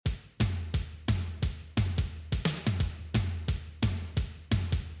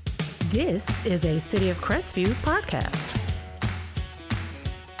This is a City of Crestview podcast.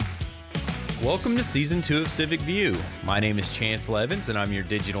 Welcome to Season 2 of Civic View. My name is Chance Levins, and I'm your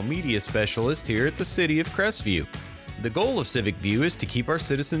digital media specialist here at the City of Crestview. The goal of Civic View is to keep our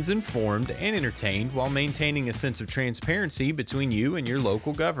citizens informed and entertained while maintaining a sense of transparency between you and your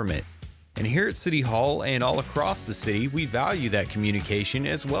local government. And here at City Hall and all across the city, we value that communication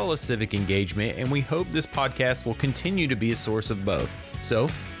as well as civic engagement, and we hope this podcast will continue to be a source of both. So,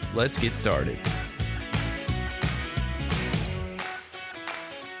 let's get started.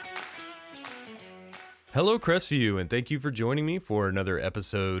 Hello, Crestview, and thank you for joining me for another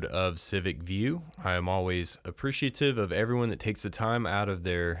episode of Civic View. I am always appreciative of everyone that takes the time out of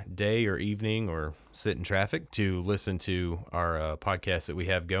their day or evening or sit in traffic to listen to our podcast that we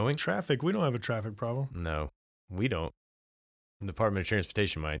have going. Traffic? We don't have a traffic problem. No, we don't. The Department of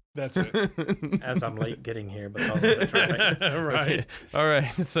Transportation might. That's it. As I'm late getting here because of the traffic. Right. Okay. All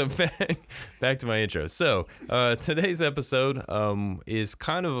right. So back to my intro. So today's episode is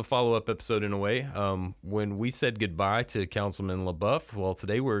kind of a follow-up episode in a way. When we said goodbye to Councilman LaBeouf, well,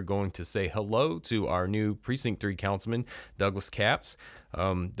 today we're going to say hello to our new Precinct 3 Councilman, Douglas Capps.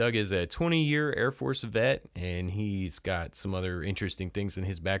 Doug is a 20-year Air Force vet, and he's got some other interesting things in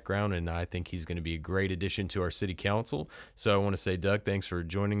his background, and I think he's going to be a great addition to our city council. So I want to say, Doug, thanks for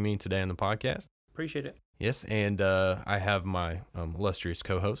joining me today on the podcast. Appreciate it. Yes, and I have my illustrious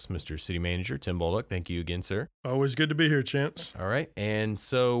co-host, Mr. City Manager Tim Bolduc. Thank you again, sir. Always good to be here, Chance. All right, and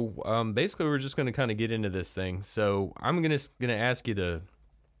so basically we're just going to kind of get into this thing. So I'm gonna ask you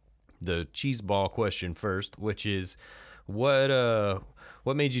the cheese ball question first, which is what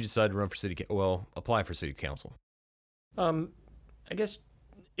made you decide to run for apply for city council? I guess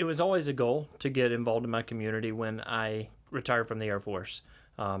it was always a goal to get involved in my community when I retired from the Air Force.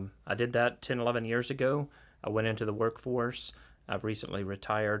 I did that 10, 11 years ago. I went into the workforce. I've recently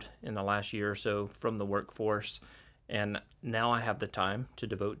retired in the last year or so from the workforce, and now I have the time to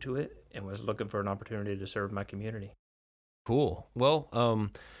devote to it and was looking for an opportunity to serve my community. Cool. Well,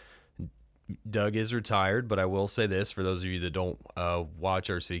 Doug is retired, but I will say this for those of you that don't watch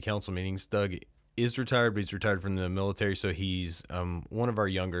our city council meetings. Doug is retired, but he's retired from the military, so he's one of our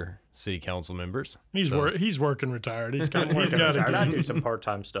younger city council members. He's working retired. He's got I do some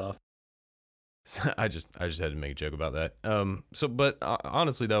part-time stuff. I just had to make a joke about that. But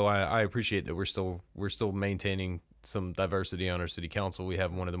honestly though, I appreciate that we're still maintaining some diversity on our city council. We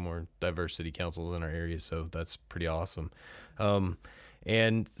have one of the more diverse city councils in our area, so that's pretty awesome.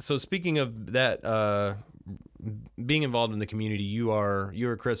 And so speaking of that, being involved in the community, you're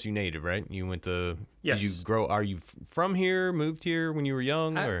a Crestview native, right? You went to, yes. Did you grow, are you from here, moved here when you were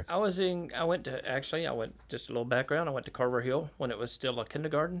young? I went just a little background. I went to Carver Hill when it was still a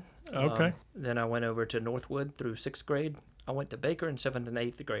kindergarten. Okay. Then I went over to Northwood through 6th grade. I went to Baker in 7th and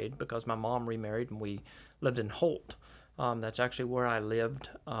 8th grade because my mom remarried and we lived in Holt. That's actually where I lived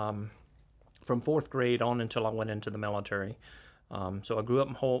from 4th grade on until I went into the military. So I grew up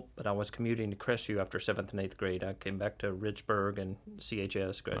in Holt, but I was commuting to Crestview after 7th and 8th grade. I came back to Richburg and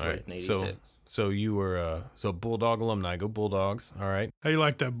CHS, graduated in 86. So you were Bulldog alumni. Go Bulldogs. All right. How you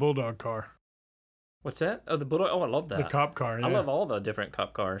like that Bulldog car? What's that? Oh, the Bulldog. Oh, I love that. The cop car. Yeah. I love all the different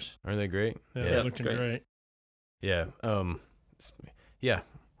cop cars. Aren't they great? Yeah, they're looking great. Yeah.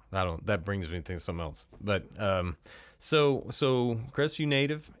 That brings me to think of something else. But so Crestview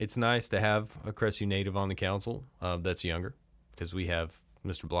native. It's nice to have a Crestview native on the council that's younger, because we have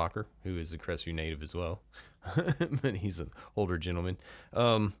Mr. Blocker, who is a Crestview native as well, but he's an older gentleman.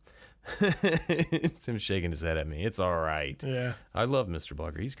 It's him shaking his head at me. It's all right. Yeah, I love Mr.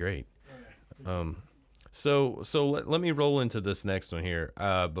 Blocker. He's great. So let me roll into this next one here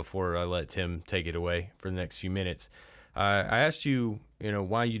before I let Tim take it away for the next few minutes. I asked you,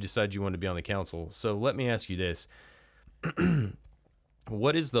 why you decided you wanted to be on the council. So let me ask you this.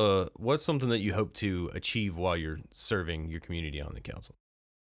 What's something that you hope to achieve while you're serving your community on the council?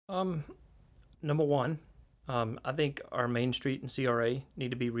 Number one, I think our Main Street and CRA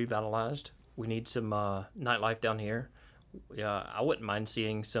need to be revitalized. We need some nightlife down here. I wouldn't mind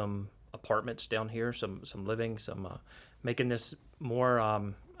seeing some apartments down here, some living, making this more,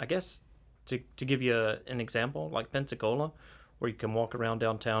 I guess, to give you an example, like Pensacola, where you can walk around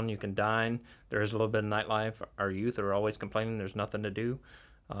downtown, you can dine. There is a little bit of nightlife. Our youth are always complaining there's nothing to do.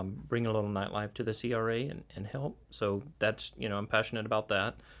 Bring a little nightlife to the CRA and help. So that's, I'm passionate about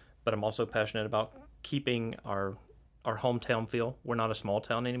that. But I'm also passionate about keeping our hometown feel. We're not a small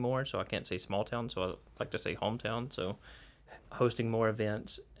town anymore, so I can't say small town, so I like to say hometown. So hosting more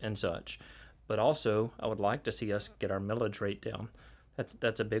events and such. But also, I would like to see us get our millage rate down.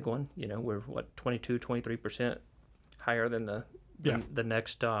 That's a big one. We're 22, 23% higher than the the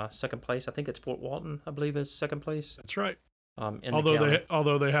next second place. I think it's Fort Walton, I believe, is second place. That's right. In the county.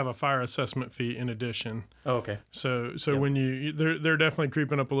 Although they have a fire assessment fee in addition. Oh, okay. So when they're definitely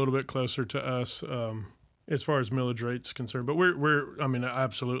creeping up a little bit closer to us as far as millage rates concerned. But we're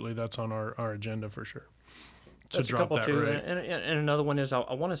absolutely, that's on our agenda for sure. That's a couple too. And another one is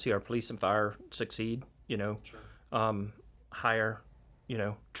I want to see our police and fire succeed. Hire,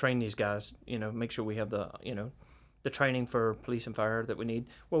 train these guys. Make sure we have the training for police and fire that we need,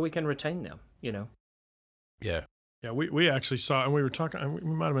 where we can retain them. Yeah. Yeah, we actually saw, and we were talking,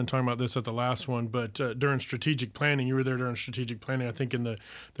 we might have been talking about this at the last one, but during strategic planning, you were there during strategic planning, I think in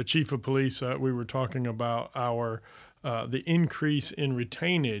the chief of police, we were talking about the increase in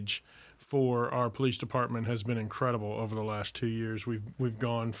retainage for our police department has been incredible over the last 2 years. We've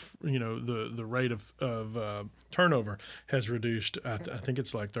gone, the rate of turnover has reduced, I think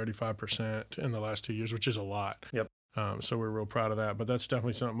it's like 35% in the last 2 years, which is a lot. Yep. So we're real proud of that, but that's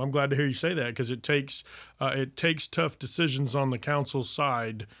definitely something. I'm glad to hear you say that, because it takes tough decisions on the council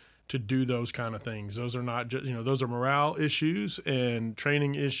side to do those kind of things. Those are not just, those are morale issues and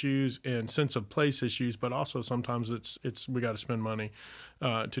training issues and sense of place issues, but also sometimes we got to spend money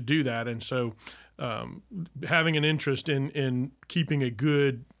to do that. And so having an interest in keeping a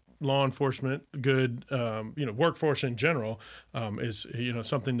good law enforcement, good, workforce in general, is,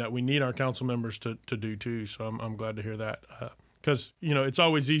 something that we need our council members to do too. So I'm glad to hear that. Because, it's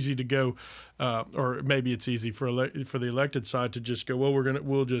always easy to go, or maybe it's easy for the elected side to just go, well,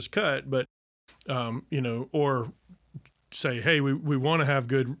 we'll just cut, but, or say, hey, we want to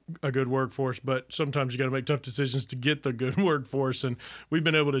have a good workforce, but sometimes you got to make tough decisions to get the good workforce. And we've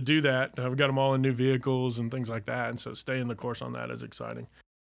been able to do that. We've got them all in new vehicles and things like that. And so staying the course on that is exciting.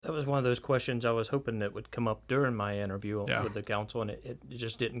 That was one of those questions I was hoping that would come up during my interview with the council, and it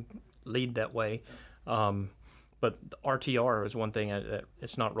just didn't lead that way. But the RTR is one thing.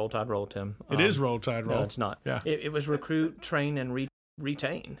 It's not Roll Tide Roll, Tim. It is Roll Tide Roll. No, it's not. Yeah. It was recruit, train, and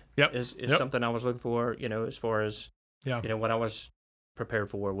retain. Yep. Is something I was looking for, as far as, what I was prepared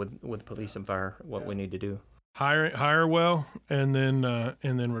for with police and fire, what we need to do. Hire well, and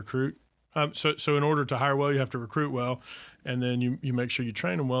then recruit. So in order to hire well, you have to recruit well, and then you make sure you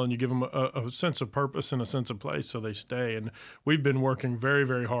train them well, and you give them a sense of purpose and a sense of place so they stay. And we've been working very,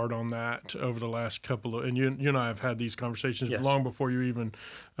 very hard on that over the last couple of, and you and I have had these conversations long before you even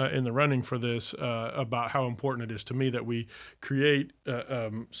in the running for this, about how important it is to me that we create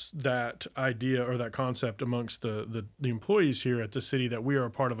that idea or that concept amongst the employees here at the city, that we are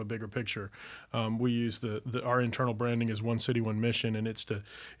a part of a bigger picture. We use our internal branding as One City, One Mission, and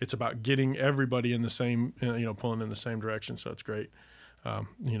it's about getting everybody in the same, pulling in the same direction. So it's great, to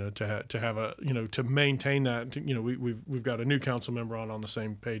have to maintain that. We've got a new council member on the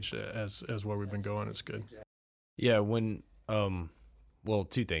same page as where we've been going. It's good. Yeah. When well,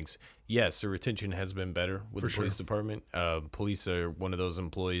 two things. Yes, the retention has been better with the police department. Police are one of those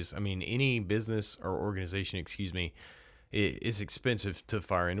employees. I mean, any business or organization, it's expensive to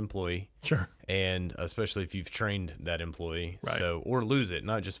fire an employee. Sure. And especially if you've trained that employee. Right. So, or lose it,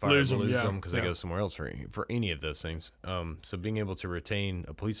 not just fire lose them, them because they go somewhere else for any of those things. So being able to retain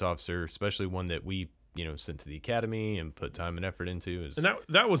a police officer, especially one that we, sent to the academy and put time and effort into, is. And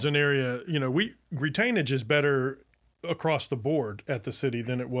that was an area, retainage is better across the board at the city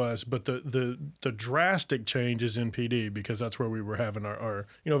than it was, but the drastic change is in PD, because that's where we were having our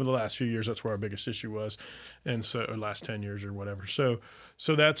over the last few years, that's where our biggest issue was, and so or last 10 years or whatever. So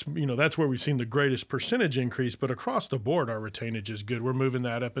that's that's where we've seen the greatest percentage increase, but across the board our retainage is good. We're moving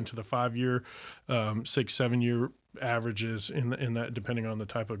that up into the 5-year, 6-7 year averages in that, depending on the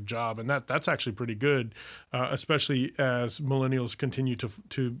type of job, and that's actually pretty good, especially as millennials continue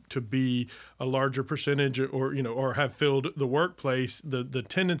to be a larger percentage, or have filled the workplace. The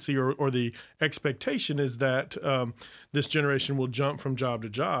tendency or the expectation is that this generation will jump from job to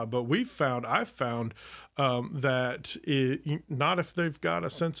job, but I've found that not if they've got a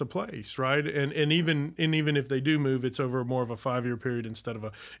sense of place, right? And even if they do move, it's over more of a 5-year period instead of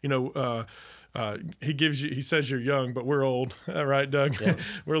a he says you're young, but we're old, right, Doug? Yeah.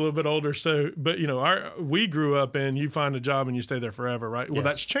 We're a little bit older. So, but we grew up and you find a job and you stay there forever, right? Well,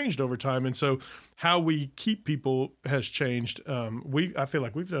 that's changed over time. And so how we keep people has changed. I feel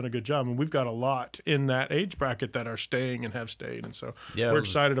like we've done a good job, and we've got a lot in that age bracket that are staying and have stayed. And so we're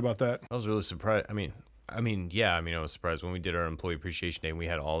excited about that. I was really surprised. I was surprised when we did our employee appreciation day and we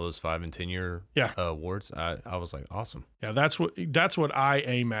had all those 5 and 10 year awards. I was like, awesome. Yeah, that's what I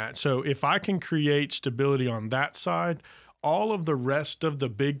aim at. So if I can create stability on that side, all of the rest of the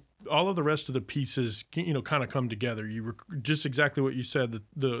big all of the rest of the pieces, kind of come together. Just exactly what you said,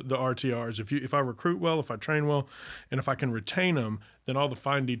 the RTRs. If I recruit well, if I train well, and if I can retain them, then all the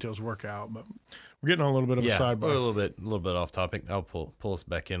fine details work out. But we're getting on a little bit of a sidebar. We're a little bit off topic. I'll pull us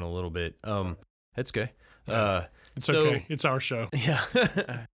back in a little bit. That's okay. It's okay. It's our show.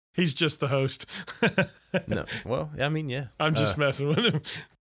 Yeah. He's just the host. No. Well, I mean, yeah. I'm just messing with him.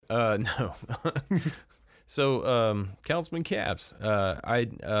 No. So, Councilman Capps, why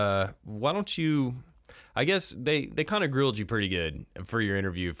don't you? I guess they kind of grilled you pretty good for your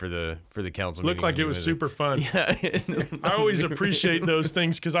interview for the council. Looked like it was super fun. Yeah. I always appreciate those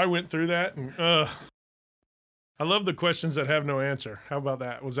things because I went through that, and I love the questions that have no answer. How about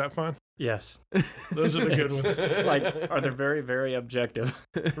that? Was that fun? Yes. Those are the good ones. They're very, very objective.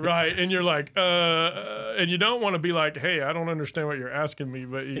 Right. And you're like, and you don't want to be like, hey, I don't understand what you're asking me,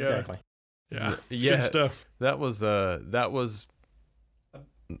 but yeah. Exactly. Yeah. It's good stuff. That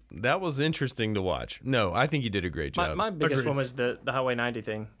was interesting to watch. No, I think you did a great job. My biggest Agreed. one was the Highway 90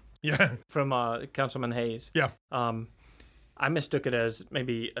 thing. Yeah. From Councilman Hayes. Yeah. I mistook it as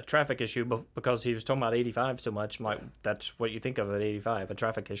maybe a traffic issue because he was talking about 85 so much. I'm like, that's what you think of at 85, a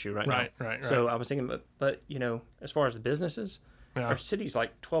traffic issue now. Right. So I was thinking, but as far as the businesses, our city's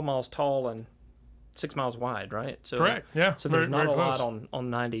like 12 miles tall and 6 miles wide, right? So, correct. Yeah. So there's very not a close. lot on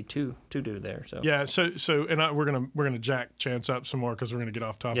 92 to do there. So yeah. So we're gonna jack Chance up some more because we're gonna get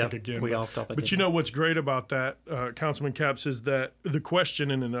off topic again. We off topic. But you know what's great about that, Councilman Capps, is that the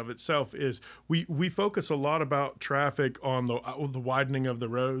question in and of itself is we focus a lot about traffic on the widening of the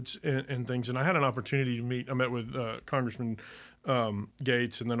roads and things. And I had an opportunity to meet. I met with Congressman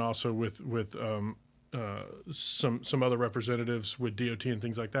Gates, and then also with some other representatives with DOT and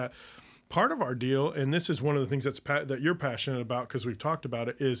things like that. Part of our deal, and this is one of the things that you're passionate about because we've talked about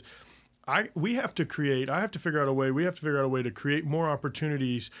it, is I have to figure out a way to create more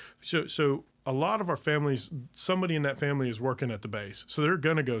opportunities. So a lot of our families, somebody in that family is working at the base, so they're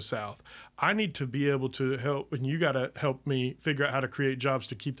going to go south. I need to be able to help, and you got to help me figure out how to create jobs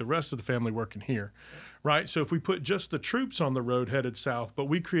to keep the rest of the family working here. Right. So if we put just the troops on the road headed south, but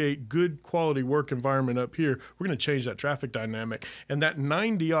we create good quality work environment up here, we're going to change that traffic dynamic. And that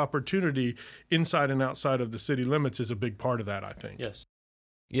 90 opportunity inside and outside of the city limits is a big part of that, I think. Yes.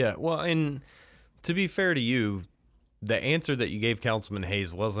 Yeah. Well, and to be fair to you, the answer that you gave Councilman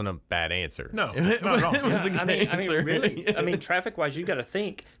Hayes wasn't a bad answer. No, not at all. It was a good answer. Really, traffic wise, you got to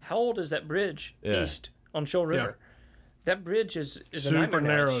think, how old is that bridge east on Shoal River? Yeah. That bridge is super a nightmare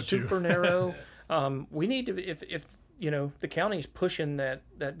narrow. Super narrow. We need to, if the county's pushing that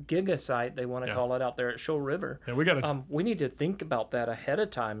giga site, they want to call it, out there at Shoal River. Yeah, we got to. We need to think about that ahead of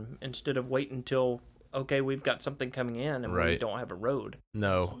time instead of waiting until we've got something coming in and we don't have a road.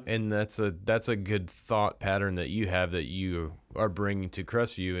 No, and that's a good thought pattern that you have that you are bringing to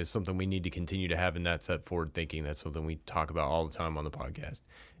Crestview is something we need to continue to have in that set forward thinking. That's something we talk about all the time on the podcast.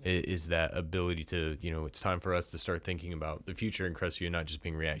 Is that ability to, it's time for us to start thinking about the future in Crestview and not just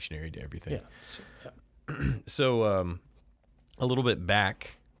being reactionary to everything. Yeah. So a little bit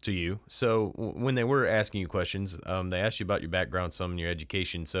back to you. So when they were asking you questions, they asked you about your background, some in your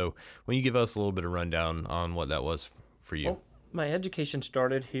education. So when you give us a little bit of rundown on what that was for you. Well, my education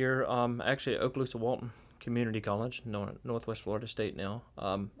started here, actually at Okaloosa Walton Community College, Northwest Florida State now.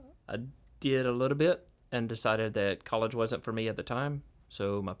 I did a little bit and decided that college wasn't for me at the time.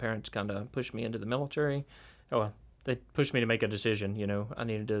 So my parents kind of pushed me into the military. They pushed me to make a decision. I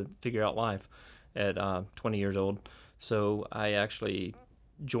needed to figure out life at 20 years old. So I actually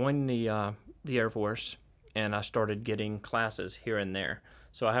joined the Air Force, and I started getting classes here and there.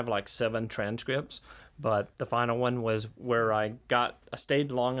 So I have like 7 transcripts, but the final one was where I stayed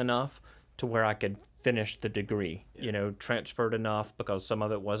long enough to where I could finish the degree, transferred enough because some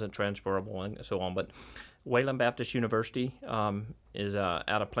of it wasn't transferable and so on. But Wayland Baptist University is out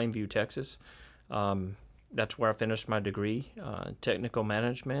of Plainview, Texas. That's where I finished my degree, technical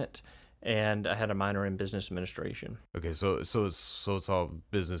management, and I had a minor in business administration. Okay, so it's all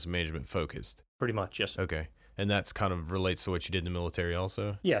business management focused. Pretty much, yes. Okay, and that's kind of relates to what you did in the military,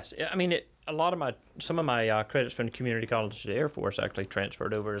 also. Yes, I mean some of my credits from the community college to the Air Force actually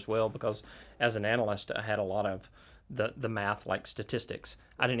transferred over as well because as an analyst, I had a lot of the math, like statistics.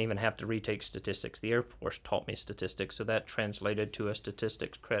 I didn't even have to retake statistics. The Air Force taught me statistics, so that translated to a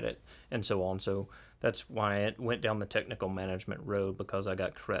statistics credit and so on. So that's why it went down the technical management road, because I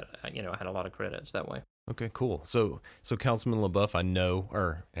got credit. I had a lot of credits that way. Okay, cool. So Councilman LaBeouf, I know,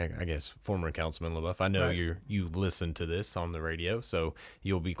 or I guess former Councilman LaBeouf, I know Right. you listen to this on the radio, so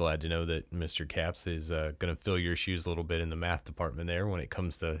you'll be glad to know that Mr. Capps is going to fill your shoes a little bit in the math department there when it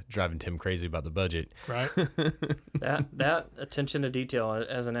comes to driving Tim crazy about the budget. Right. That attention to detail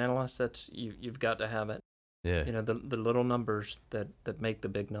as an analyst, that's you've got to have it. Yeah. You know, the little numbers that make the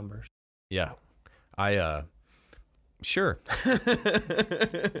big numbers. Yeah. Sure.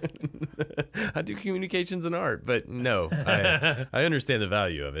 I do communications and art, but no, I understand the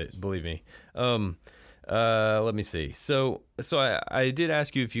value of it. Believe me. Let me see. So I did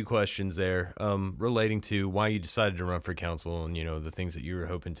ask you a few questions there, relating to why you decided to run for council and, the things that you were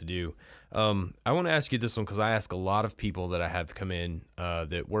hoping to do. I want to ask you this one because I ask a lot of people that I have come in,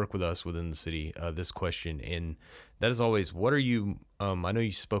 that work with us within the city, this question. And that is always, what are you, I know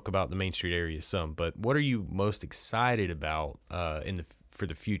you spoke about the Main Street area some, but what are you most excited about, for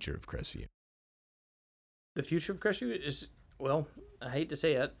the future of Crestview? The future of Crestview is, well, I hate to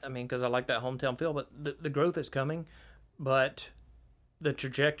say it, I mean, because I like that hometown feel, but the growth is coming, but the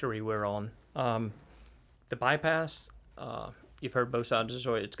trajectory we're on, the bypass, you've heard both sides of the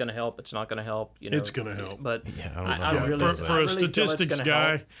story. It's going to help. It's not going to help. It's going to help. But Yeah, I don't know. I Yeah, really, for I a really feel it's statistics gonna guy,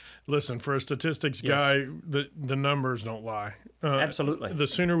 help. listen, for a statistics Yes. guy, the numbers don't lie. Absolutely. The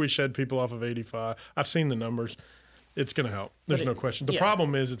sooner we shed people off of 85, I've seen the numbers. It's going to help. There's But no question. The yeah.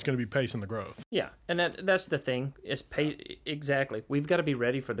 problem is it's going to be pacing the growth. Yeah, and that's the thing. It's exactly. We've got to be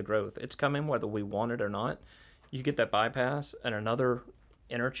ready for the growth. It's coming whether we want it or not. You get that bypass and another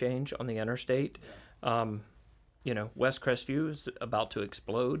interchange on the interstate. West Crestview is about to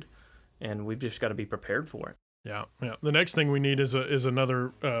explode, and we've just got to be prepared for it. Yeah, yeah. The next thing we need is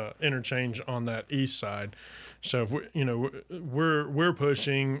another interchange on that east side. So if we're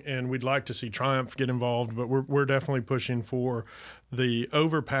pushing, and we'd like to see Triumph get involved, but we're definitely pushing for the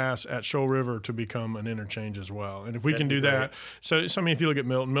overpass at Shoal River to become an interchange as well. And if we can do that, so I mean, if you look at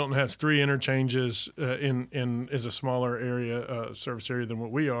Milton has 3 interchanges in is a smaller area, service area than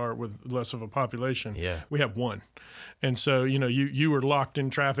what we are with less of a population. Yeah. We have 1. And so, you were locked in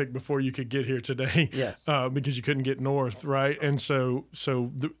traffic before you could get here today. Yes. Because you couldn't get north, right? And so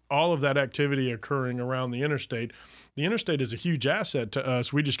all of that activity occurring around the interstate is a huge asset to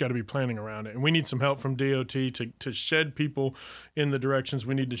us. We just got to be planning around it. And we need some help from DOT to shed people in the directions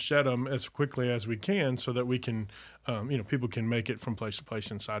we need to shed them as quickly as we can so that we can, people can make it from place to place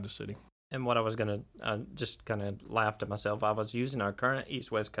inside the city. And what I just kind of laughed at myself. I was using our current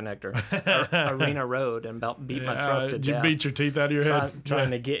east-west connector, Arena Road, and about beat my truck to Did you death. beat your teeth out of your head?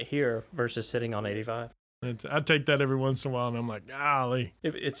 Trying to get here versus sitting on 85. I take that every once in a while, and I'm like, golly.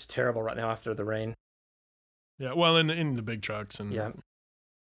 It's terrible right now after the rain. Yeah, well, in the big trucks and Yeah.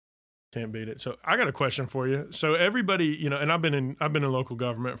 can't beat it. So I got a question for you. So everybody, and I've been in local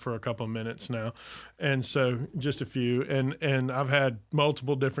government for a couple of minutes now, and so just a few, and I've had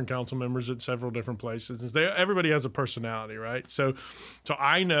multiple different council members at several different places. Everybody has a personality, right? So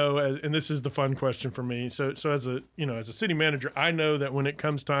I know, and this is the fun question for me. So as a city manager, I know that when it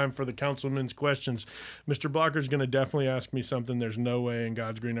comes time for the councilman's questions, Mr. Blocker's going to definitely ask me something there's no way in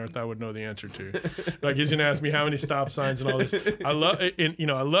God's green earth I would know the answer to. Like he's going to ask me how many stop signs and all this. I love it,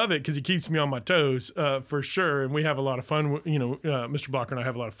 and I love it because he keeps me on my toes, for sure, and we have a lot of fun. Mr. Blocker and I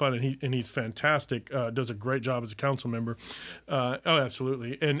have a lot of fun, and he's fantastic. Does a great job as a council member. Oh,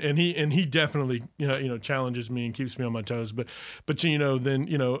 absolutely, and he definitely challenges me and keeps me on my toes. But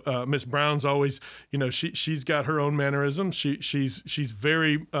Miss Brown's always she's got her own mannerisms. She's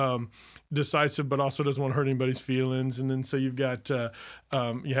very decisive, but also doesn't want to hurt anybody's feelings. And then so you've got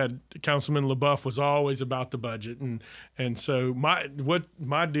you had Councilman LaBeouf was always about the budget, and so my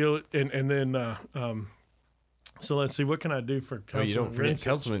deal, and then so let's see, what can I do for Councilman You don't forget Rinsich?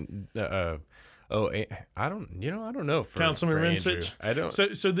 Councilman. I don't know. Councilman for Andrew. Rinsich. I don't.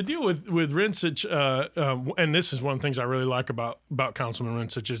 So the deal with Rinsich, and this is one of the things I really like about Councilman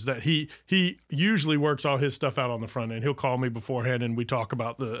Rinsich is that he usually works all his stuff out on the front end. He'll call me beforehand and we talk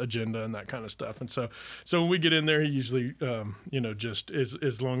about the agenda and that kind of stuff. And so when we get in there, he usually just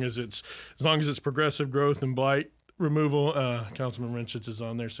as long as it's progressive growth and blight removal, Councilman Rinsich is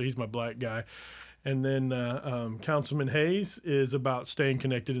on there. So he's my blight guy. And then Councilman Hayes is about staying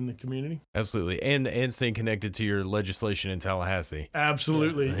connected in the community. Absolutely, and staying connected to your legislation in Tallahassee.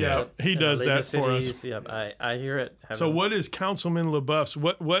 Absolutely, yeah. He does that for us. Yeah, I hear it. So what is Councilman LaBeouf's?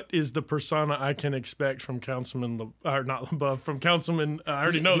 What is the persona I can expect from Councilman not LaBeouf, from Councilman? I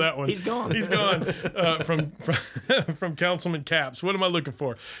already know that one. He's gone. He's gone. From Councilman Capps. What am I looking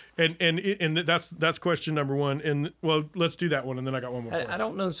for? And that's question number 1. And well, let's do that one, and then I got one more. I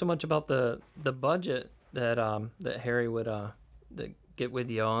don't know so much about the budget that Harry would get with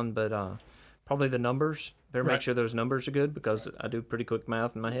you on, but probably the numbers. Better Right. make sure those numbers are good because I do pretty quick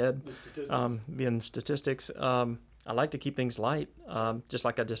math in my head. Being statistics, I like to keep things light, just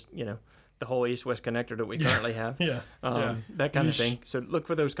like the whole East-West connector that we currently have. Yeah. That kind of thing. So look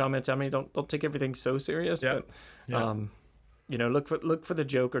for those comments. I mean, don't take everything so serious, Yeah. but look for the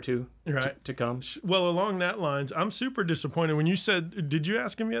joke or two Right. to come. Well, along that lines, I'm super disappointed when you said, did you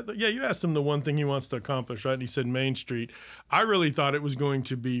ask him yet? Yeah, you asked him the one thing he wants to accomplish, right? And he said Main Street. I really thought it was going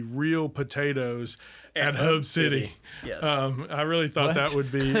to be real potatoes at Hub City. Yes. I really thought that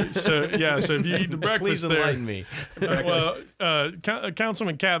would be so. Yeah, so if you eat the breakfast Please there, enlighten me.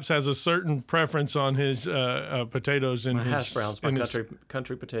 Councilman Capps has a certain preference on his potatoes in My his hash browns, my in his-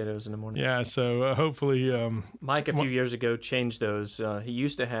 country potatoes in the morning. Yeah, so hopefully, Mike a few years ago changed those. He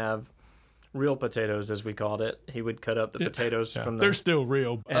used to have real potatoes, as we called it. He would cut up the potatoes from the. they're still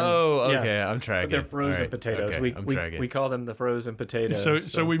real. and- Oh, okay, yes, I'm tracking. but they're frozen All right, potatoes. okay, I'm tracking. We call them the frozen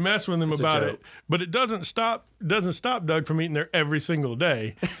potatoes. So we mess with him it's a about joke. it, but it doesn't stop Doug from eating there every single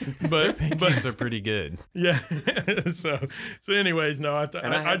day. But These are pretty good. yeah, so anyways, no,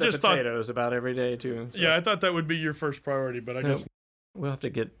 and I had just the thought potatoes about every day too. So I thought that would be your first priority, but I guess we'll have to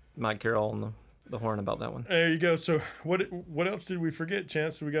get Mike Carroll on the horn about that one. there you go. So what else did we forget,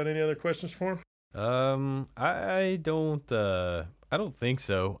 Chance? Do we got any other questions for him? I don't think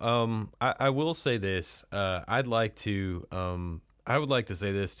so. I will say this. I would like to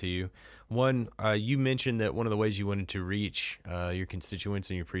say this to you. One, you mentioned that one of the ways you wanted to reach your constituents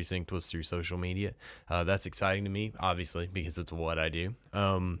in your precinct was through social media. That's exciting to me, obviously, because it's what I do,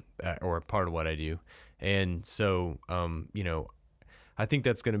 or part of what I do. And so, I think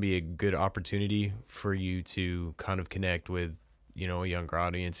that's going to be a good opportunity for you to kind of connect with, a younger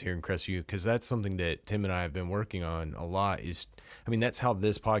audience here in Crestview, because that's something that Tim and I have been working on a lot. That's how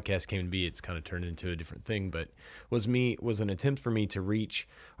this podcast came to be. It's kind of turned into a different thing, but was an attempt for me to reach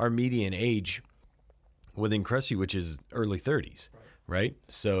our median age within Crestview, which is early 30s, right?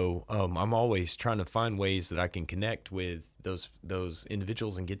 So I'm always trying to find ways that I can connect with those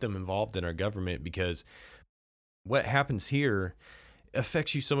individuals and get them involved in our government, because what happens here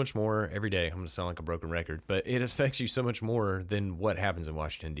affects you so much more every day. I'm going to sound like a broken record, but it affects you so much more than what happens in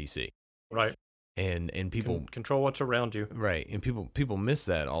Washington, D.C. Right. And people Control what's around you. right, and people miss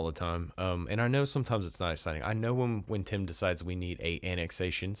that all the time. And I know sometimes it's not exciting. I know when Tim decides we need 8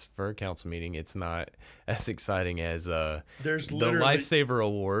 annexations for a council meeting, it's not as exciting as There's the literally Lifesaver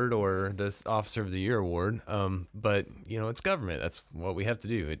Award or this Officer of the Year Award. But it's government. That's what we have to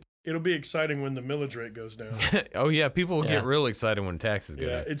do. it'll be exciting when the millage rate goes down. Oh yeah, people will Yeah. get real excited when taxes go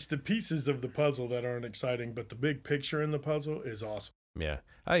Yeah, down. it's the pieces of the puzzle that aren't exciting, but the big picture in the puzzle is awesome. Yeah,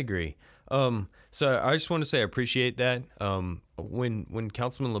 I agree. So I just want to say I appreciate that. When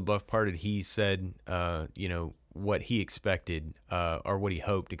Councilman LaBeouf parted, he said, what he expected, or what he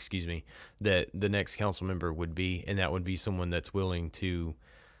hoped, that the next council member would be, and that would be someone that's willing to,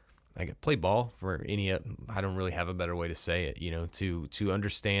 play ball for any. I don't really have a better way to say it. To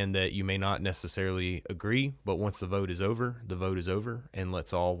understand that you may not necessarily agree, but once the vote is over, and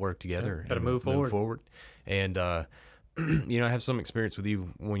let's all work together. Gotta and move forward. And I have some experience with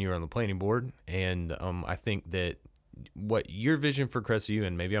you when you were on the planning board, and I think that what your vision for Crestview,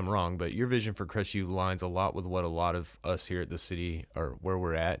 and maybe I'm wrong, but your vision for Crestview lines a lot with what a lot of us here at the city are where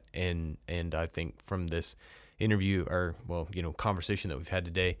we're at, and I think from this interview or conversation that we've had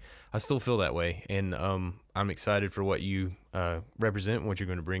today, I still feel that way, and I'm excited for what you represent and what you're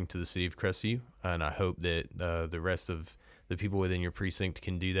going to bring to the city of Crestview, and I hope that the rest of the people within your precinct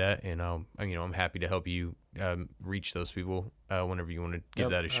can do that, and I'm happy to help you reach those people whenever you want to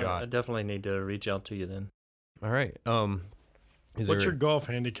give that a shot. I definitely need to reach out to you then. All right. What's your golf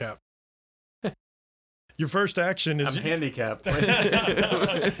handicap? Your first action is I'm handicapped.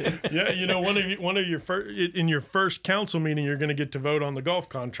 yeah. One of your first in your first council meeting, you're going to get to vote on the golf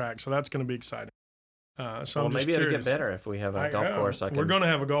contract, so that's going to be exciting. So well, I'm just maybe it'll curious. get better if we have a golf course. We're going to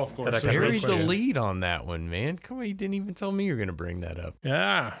have a golf course. that I There's can no Gary's the question. lead on that one, man. Come on, you didn't even tell me you were going to bring that up.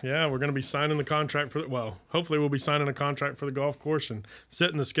 Yeah, we're going to be signing the contract hopefully we'll be signing a contract for the golf course and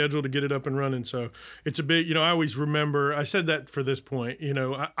setting the schedule to get it up and running. So it's a big, I always remember, I said that for this point,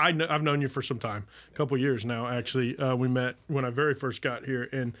 I've known you for some time, a couple of years now, actually. We met when I very first got here,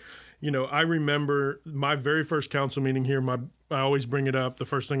 and I remember my very first council meeting here. I always bring it up. The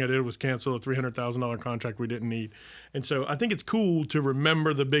first thing I did was cancel a $300,000 contract we didn't need. And so I think it's cool to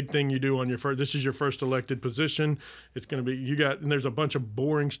remember the big thing you do on your first. This is your first elected position. It's going to be and there's a bunch of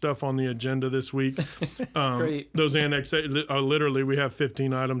boring stuff on the agenda this week. Great. Those literally we have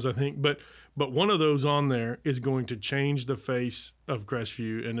 15 items, I think. But But one of those on there is going to change the face of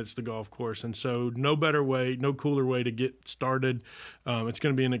Crestview, and it's the golf course. And so no better way, no cooler way to get started. It's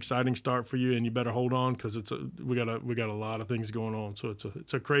going to be an exciting start for you, and you better hold on because we got a lot of things going on. So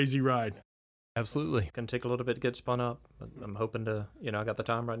it's a crazy ride. Absolutely. Can take a little bit to get spun up, but I'm hoping to, I got the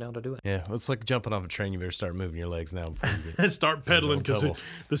time right now to do it. Yeah, well, it's like jumping off a train. You better start moving your legs now before you get Start pedaling because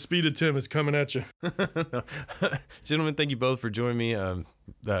the speed of Tim is coming at you. Gentlemen, thank you both for joining me.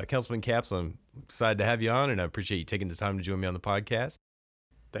 Councilman Capps, I'm excited to have you on, and I appreciate you taking the time to join me on the podcast.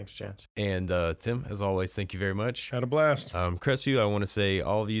 Thanks, Chance. And Tim, as always, thank you very much. Had a blast. Crestview, I want to say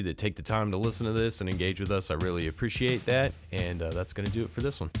all of you that take the time to listen to this and engage with us, I really appreciate that. And that's going to do it for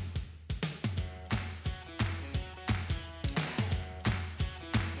this one.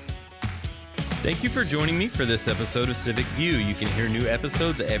 Thank you for joining me for this episode of Civic View. You can hear new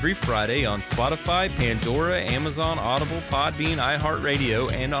episodes every Friday on Spotify, Pandora, Amazon, Audible, Podbean,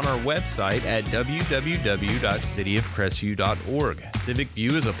 iHeartRadio, and on our website at www.cityofcrestview.org. Civic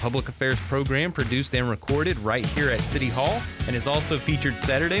View is a public affairs program produced and recorded right here at City Hall and is also featured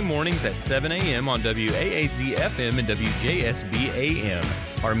Saturday mornings at 7 a.m. on WAAZ-FM and WJSB-AM.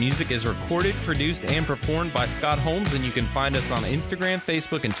 Our music is recorded, produced, and performed by Scott Holmes, and you can find us on Instagram,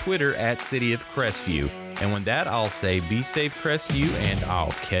 Facebook, and Twitter at City of Crestview. And with that, I'll say be safe, Crestview, and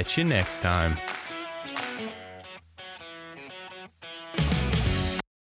I'll catch you next time.